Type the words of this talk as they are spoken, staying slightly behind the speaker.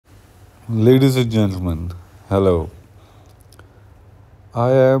Ladies and gentlemen, hello. I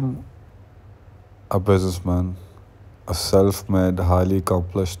am a businessman, a self made, highly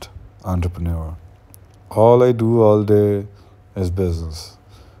accomplished entrepreneur. All I do all day is business.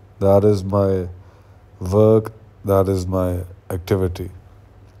 That is my work, that is my activity,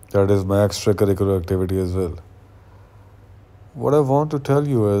 that is my extracurricular activity as well. What I want to tell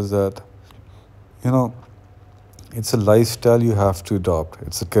you is that, you know, it's a lifestyle you have to adopt,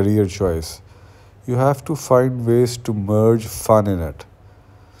 it's a career choice. You have to find ways to merge fun in it.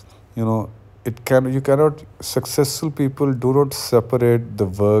 you know you cannot, successful people do not separate the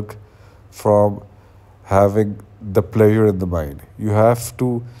work from having the pleasure in the mind. You have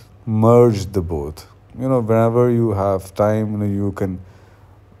to merge the both. Whenever you have time, you can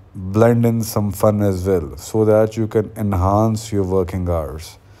blend in some fun as well, so that you can enhance your working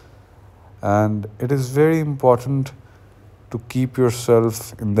hours. And it is very important to keep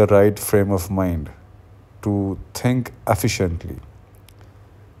yourself in the right frame of mind, to think efficiently.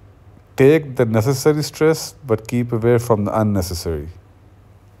 Take the necessary stress, but keep away from the unnecessary.